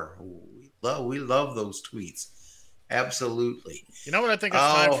Hour. We We love those tweets. Absolutely. You know what I think it's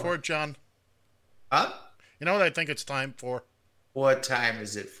time for, John? Huh? You know what I think it's time for? What time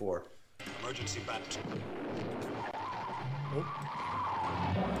is it for? Emergency bat.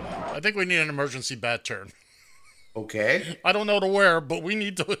 I think we need an emergency bat turn. Okay. I don't know to where, but we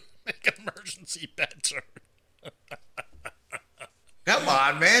need to make an emergency bat turn. Come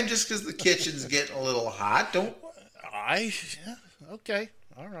on, man. Just because the kitchen's getting a little hot, don't. Okay.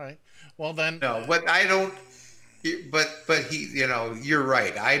 All right. Well, then. No, but I don't. But he, you're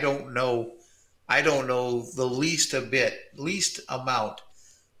right. I don't know the least amount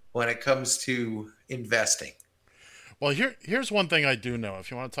when it comes to investing. Well, here's one thing I do know. If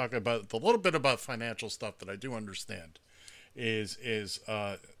you want to talk about a little bit about financial stuff that I do understand, is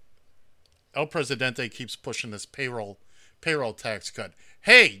El Presidente keeps pushing this payroll tax cut.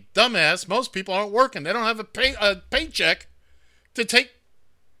 Hey, dumbass! Most people aren't working. They don't have a paycheck to take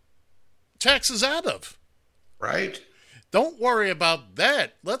taxes out of. Right. Don't worry about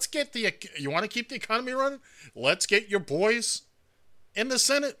that. Let's get you want to keep the economy running? Let's get your boys in the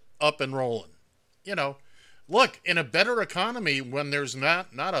Senate up and rolling. Look, in a better economy when there's not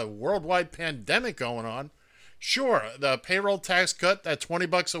a worldwide pandemic going on, sure, the payroll tax cut, that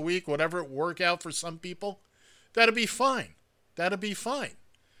 $20 a week, whatever it work out for some people, that'd be fine. That'd be fine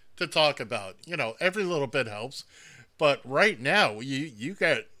to talk about. Every little bit helps. But right now, you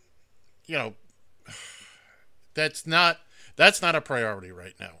got, that's not a priority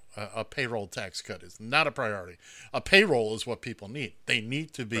right now. A payroll tax cut is not a priority. A payroll is what people need. They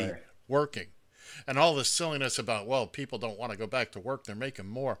need to be working. And all this silliness about, well, people don't want to go back to work. They're making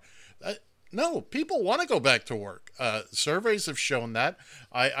more. No, people want to go back to work. Surveys have shown that.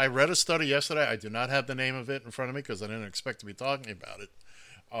 I read a study yesterday. I do not have the name of it in front of me because I didn't expect to be talking about it.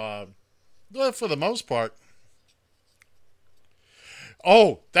 But for the most part.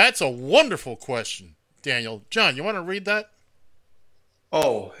 Oh, that's a wonderful question, Daniel. John, you want to read that?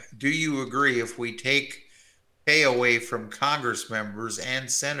 Oh, do you agree if we take pay away from Congress members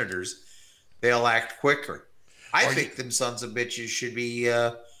and senators, they'll act quicker? I think them sons of bitches should be,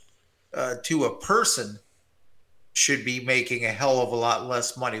 to a person, should be making a hell of a lot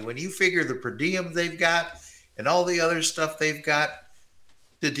less money. When you figure the per diem they've got and all the other stuff they've got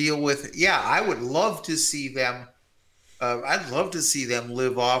to deal with, yeah, I would love to see them. I'd love to see them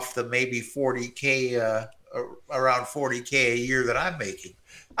live off the maybe $40K, around $40K a year that I'm making.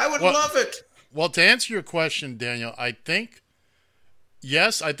 I would love it. Well, to answer your question, Daniel, I think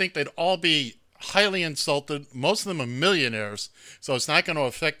they'd all be highly insulted. Most of them are millionaires, so it's not going to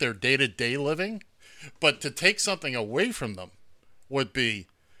affect their day-to-day living. But to take something away from them would be,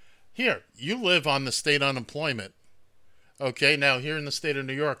 here, you live on the state unemployment. Okay, now here in the state of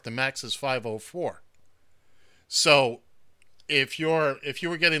New York, the max is 504. So if you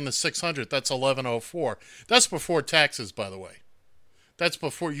were getting the 600, that's 1104. That's before taxes, by the way. That's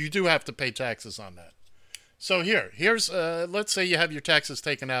before you do have to pay taxes on that. So here's let's say you have your taxes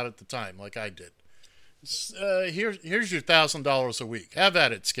taken out at the time, like I did. Here's your $1,000 a week. Have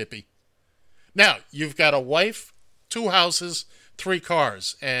at it, Skippy. Now you've got a wife, 2 houses, 3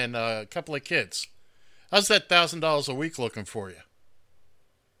 cars, and a couple of kids. How's that $1,000 a week looking for you?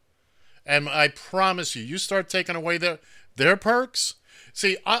 And I promise you start taking away their perks.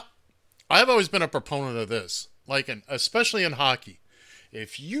 See, I've always been a proponent of this, especially in hockey.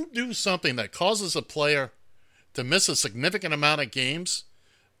 If you do something that causes a player to miss a significant amount of games,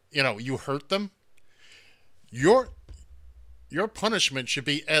 you hurt them, your punishment should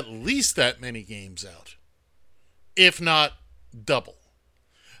be at least that many games out, if not double.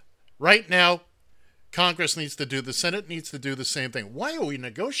 Right now, Congress needs to do, the Senate needs to do the same thing. Why are we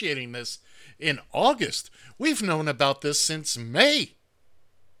negotiating this in August? We've known about this since May.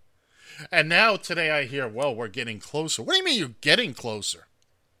 And now today I hear, well, we're getting closer. What do you mean you're getting closer?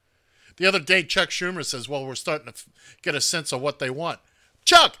 The other day, Chuck Schumer says, well, we're starting to get a sense of what they want.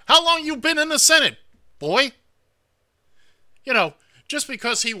 Chuck, how long you been in the Senate, boy? Just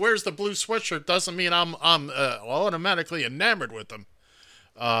because he wears the blue sweatshirt doesn't mean I'm automatically enamored with him.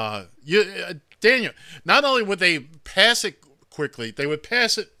 Daniel, not only would they pass it quickly, they would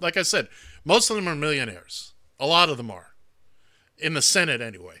pass it, like I said, most of them are millionaires. A lot of them are. In the Senate,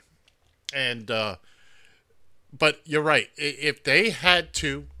 anyway. And, but you're right. If they had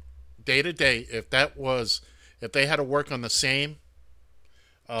to, day to day, if they had to work on the same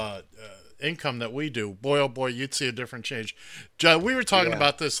income that we do, boy, oh boy, you'd see a different change. John, we were talking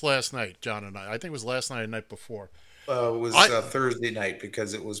about this last night, John and I. I think it was last night or the night before. It was Thursday night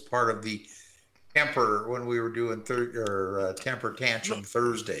because it was part of the temper when we were doing temper tantrum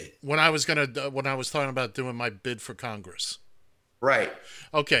Thursday. When I was talking about doing my bid for Congress. Right.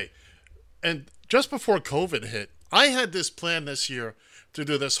 Okay. And just before COVID hit, I had this plan this year to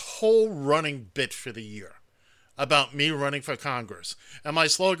do this whole running bit for the year about me running for Congress. And my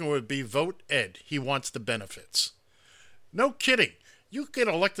slogan would be, vote Ed. He wants the benefits. No kidding. You get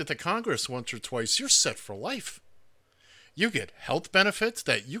elected to Congress once or twice, you're set for life. You get health benefits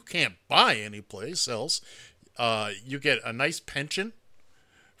that you can't buy anyplace else. You get a nice pension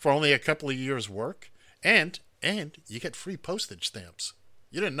for only a couple of years' work. And you get free postage stamps.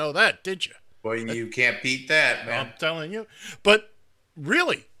 You didn't know that, did you? Well, you can't beat that, man. I'm telling you. But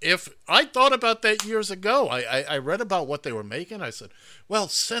really, if I thought about that years ago, I read about what they were making. I said, well,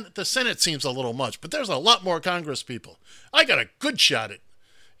 the Senate seems a little much, but there's a lot more Congress people. I got a good shot at,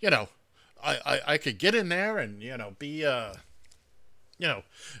 I could get in there and, be,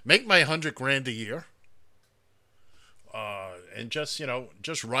 make my $100,000 a year. And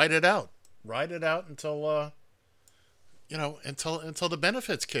just ride it out. Ride it out until, until the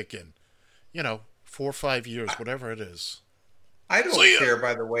benefits kick in. 4 or 5 years, whatever it is. I don't care,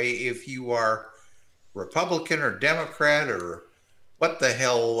 by the way, if you are Republican or Democrat or what the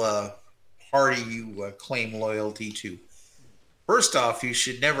hell party you claim loyalty to. First off, you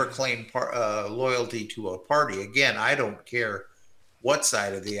should never claim loyalty to a party. Again, I don't care what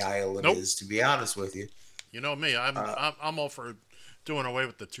side of the aisle it is, to be honest with you. You know me, I'm all for doing away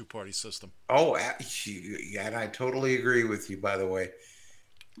with the two-party system. Oh, yeah, and I totally agree with you, by the way.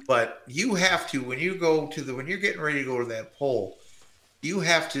 But you have to, when you're getting ready to go to that poll, you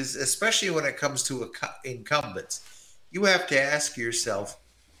have to, especially when it comes to incumbents, you have to ask yourself,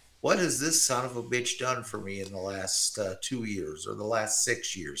 what has this son of a bitch done for me in the last 2 years or the last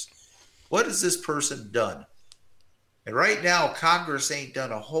 6 years? What has this person done? And right now, Congress ain't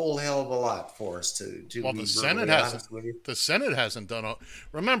done a whole hell of a lot for us to well, be the Senate honest hasn't. with you. The Senate hasn't done.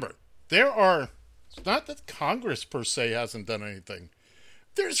 Remember, it's not that Congress per se hasn't done anything.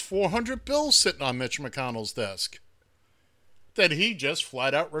 There's 400 bills sitting on Mitch McConnell's desk that he just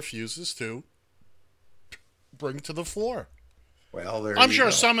flat out refuses to bring to the floor. Well, I'm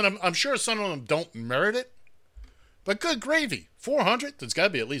sure some of them don't merit it, but good gravy, 400. There's got to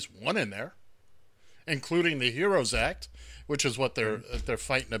be at least one in there, including the HEROES Act, which is what they're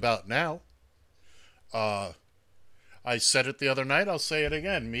fighting about now. I said it the other night. I'll say it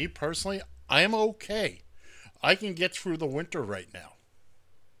again. Me personally, I am okay. I can get through the winter right now.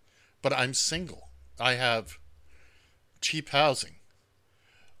 But I'm single. I have cheap housing.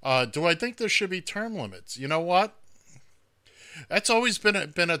 Do I think there should be term limits? You know what? That's always been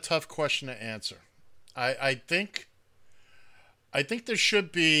a tough question to answer. I think there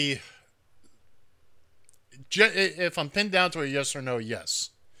should be. If I'm pinned down to a yes or no, yes,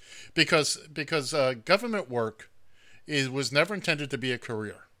 because government work was never intended to be a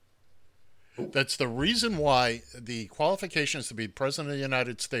career. That's the reason why the qualifications to be president of the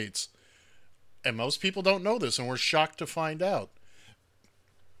United States, and most people don't know this, and we're shocked to find out.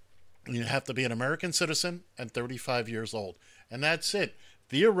 You have to be an American citizen and 35 years old, and that's it.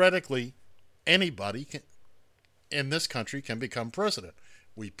 Theoretically, anybody in this country can become president.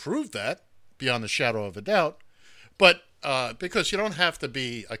 We proved that beyond the shadow of a doubt, but because you don't have to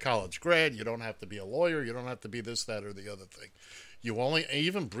be a college grad, you don't have to be a lawyer, you don't have to be this, that, or the other thing.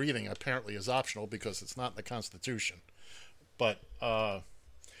 Even breeding apparently is optional because it's not in the Constitution. But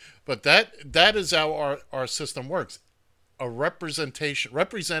that is how our system works. A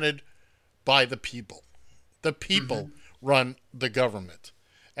represented by the people. The people run the government.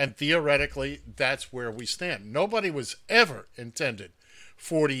 And theoretically, that's where we stand. Nobody was ever intended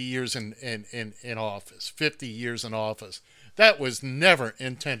 40 years in office, 50 years in office. That was never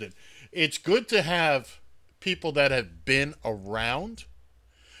intended. It's good to have people that have been around,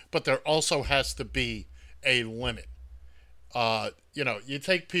 but there also has to be a limit. You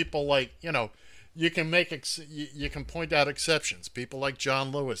take people like, you can point out exceptions. People like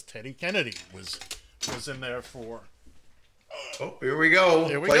John Lewis, Teddy Kennedy was in there for. Oh, here we go.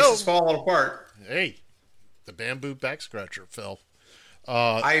 Here we Place go. is falling apart. Hey, the bamboo back scratcher fell.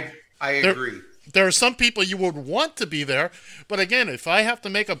 I agree. There are some people you would want to be there, but again, if I have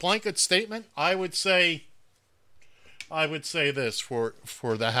to make a blanket statement, I would say this for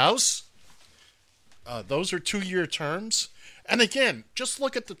the House. Those are 2-year terms. And again, just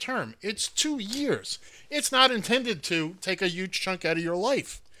look at the term. It's 2 years. It's not intended to take a huge chunk out of your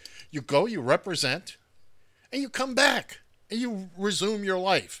life. You go, you represent, and you come back, and you resume your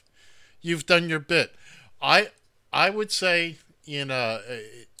life. You've done your bit. I would say in the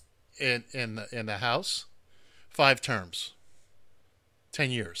House, 5 terms,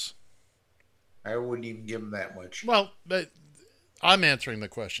 10 years. I wouldn't even give them that much. Well, but I'm answering the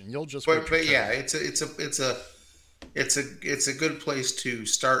question. You'll just. But yeah, it's it's a good place to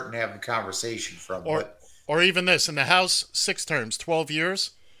start and have the conversation from. Or even this, in the House, 6 terms, 12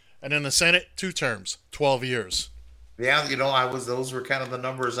 years, and in the Senate, 2 terms, 12 years. Yeah, those were kind of the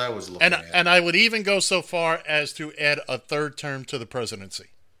numbers I was looking at. And I would even go so far as to add a 3rd term to the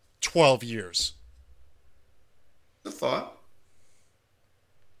presidency. 12 years. The thought.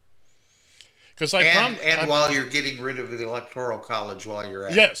 Because while you're getting rid of the Electoral College while you're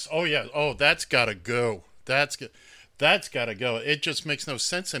at it. Yes. Oh, yeah. Oh, that's got to go. That's got to go. It just makes no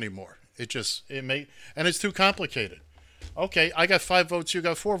sense anymore. And it's too complicated. Okay, I got 5 votes, you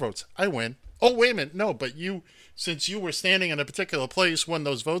got 4 votes. I win. Oh, wait a minute. No, but since you were standing in a particular place when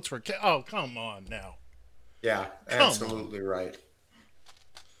those votes were... Oh, come on now. Yeah, absolutely right.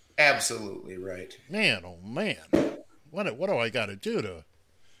 Absolutely right. Man, oh, man. What do I got to do to...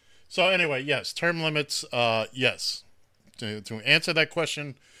 So anyway, yes, term limits, yes. To answer that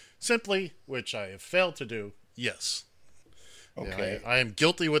question simply, which I have failed to do, yes. Okay. Yeah, I am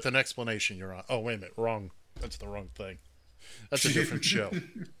guilty with an explanation, Your Honor. Oh, wait a minute, wrong. That's the wrong thing. That's a different show.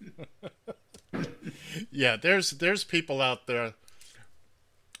 Yeah, there's people out there.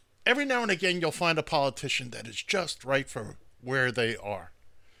 Every now and again, you'll find a politician that is just right for where they are.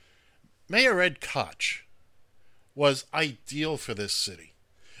 Mayor Ed Koch was ideal for this city.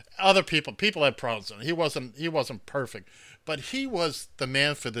 Other people had problems with him. He wasn't perfect, but he was the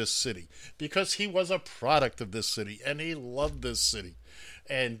man for this city because he was a product of this city and he loved this city.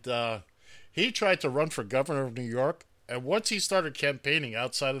 And he tried to run for governor of New York. And once he started campaigning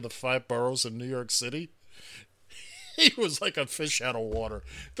outside of the 5 boroughs in New York City, he was like a fish out of water.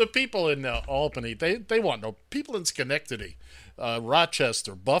 The people in Albany, they want no... People in Schenectady,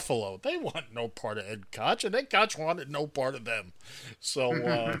 Rochester, Buffalo, they want no part of Ed Koch, and Ed Koch wanted no part of them.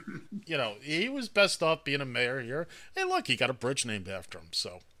 So, he was best off being a mayor here. And look, he got a bridge named after him.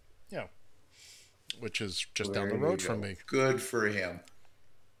 So, which is just down the road from me. Good for him.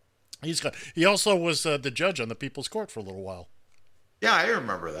 He also was the judge on the People's Court for a little while. Yeah, I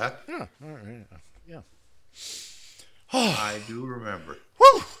remember that. Yeah, all right, yeah. I do remember.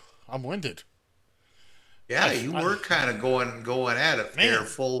 Whew! I'm winded. Yeah, you were kind of going at it there,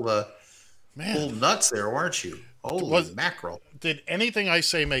 full nuts there, weren't you? Holy mackerel. Did anything I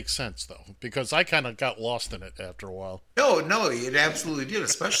say make sense, though? Because I kind of got lost in it after a while. No, it absolutely did,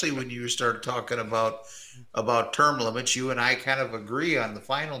 especially when you started talking about term limits. You and I kind of agree on the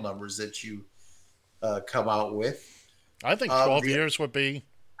final numbers that you come out with. I think 12 years would be...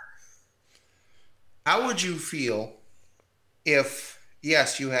 How would you feel if,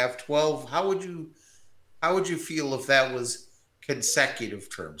 yes, you have 12, how would you feel if that was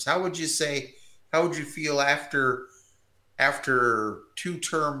consecutive terms? How would you feel after 2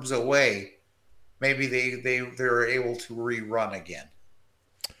 terms away, maybe they're able to rerun again?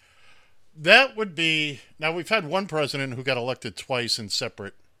 That would be... Now, we've had one president who got elected twice in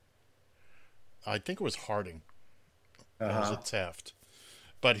separate... I think it was Harding. Or was it Taft?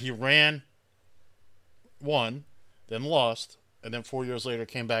 But he ran, won, then lost, and then 4 years later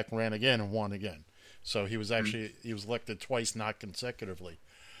came back and ran again and won again. So he was he was elected twice, not consecutively.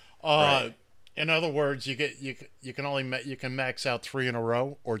 Right. In other words, you can max out 3 in a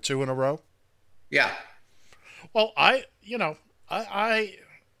row or 2 in a row. Yeah. Well, I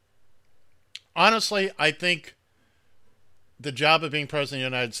honestly, I think the job of being president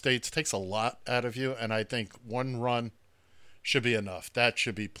of the United States takes a lot out of you, and I think 1 run should be enough. That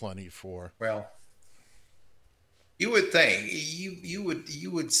should be plenty for. Well, you would think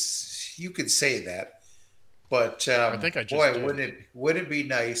you could say that, but I think I just boy, did. wouldn't it be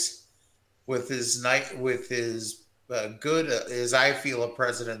nice with his good as I feel a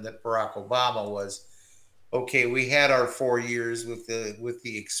president that Barack Obama was. Okay, we had our 4 years with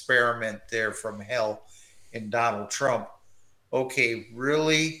the experiment there from hell in Donald Trump. Okay,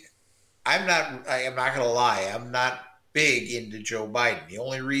 really, I am not going to lie. I'm not big into Joe Biden. The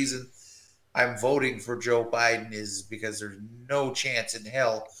only reason I'm voting for Joe Biden is because there's no chance in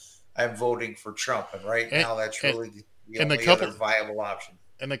hell I'm voting for Trump. And now that's really the only other viable option.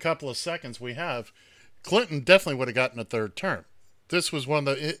 In the couple of seconds we have, Clinton definitely would have gotten a 3rd term. This was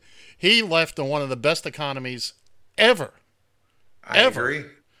he left on one of the best economies ever. I agree.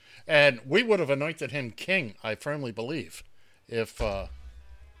 And we would have anointed him king, I firmly believe. If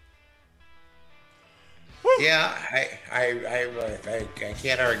yeah, I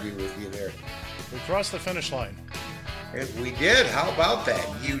can't argue with you there. We crossed the finish line. We did. How about that?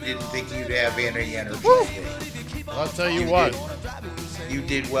 You didn't think you'd have any energy today. Well, I'll tell you what. You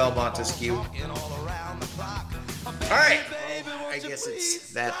did well, Montesquieu. All right. I guess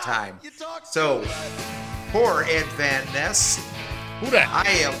it's that time. So, for Ed Van Ness, who that? I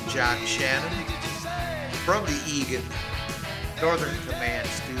am John Shannon. from the Egan Northern Command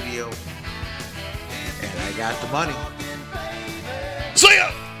studio. And I got the money. See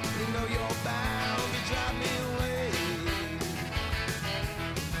ya!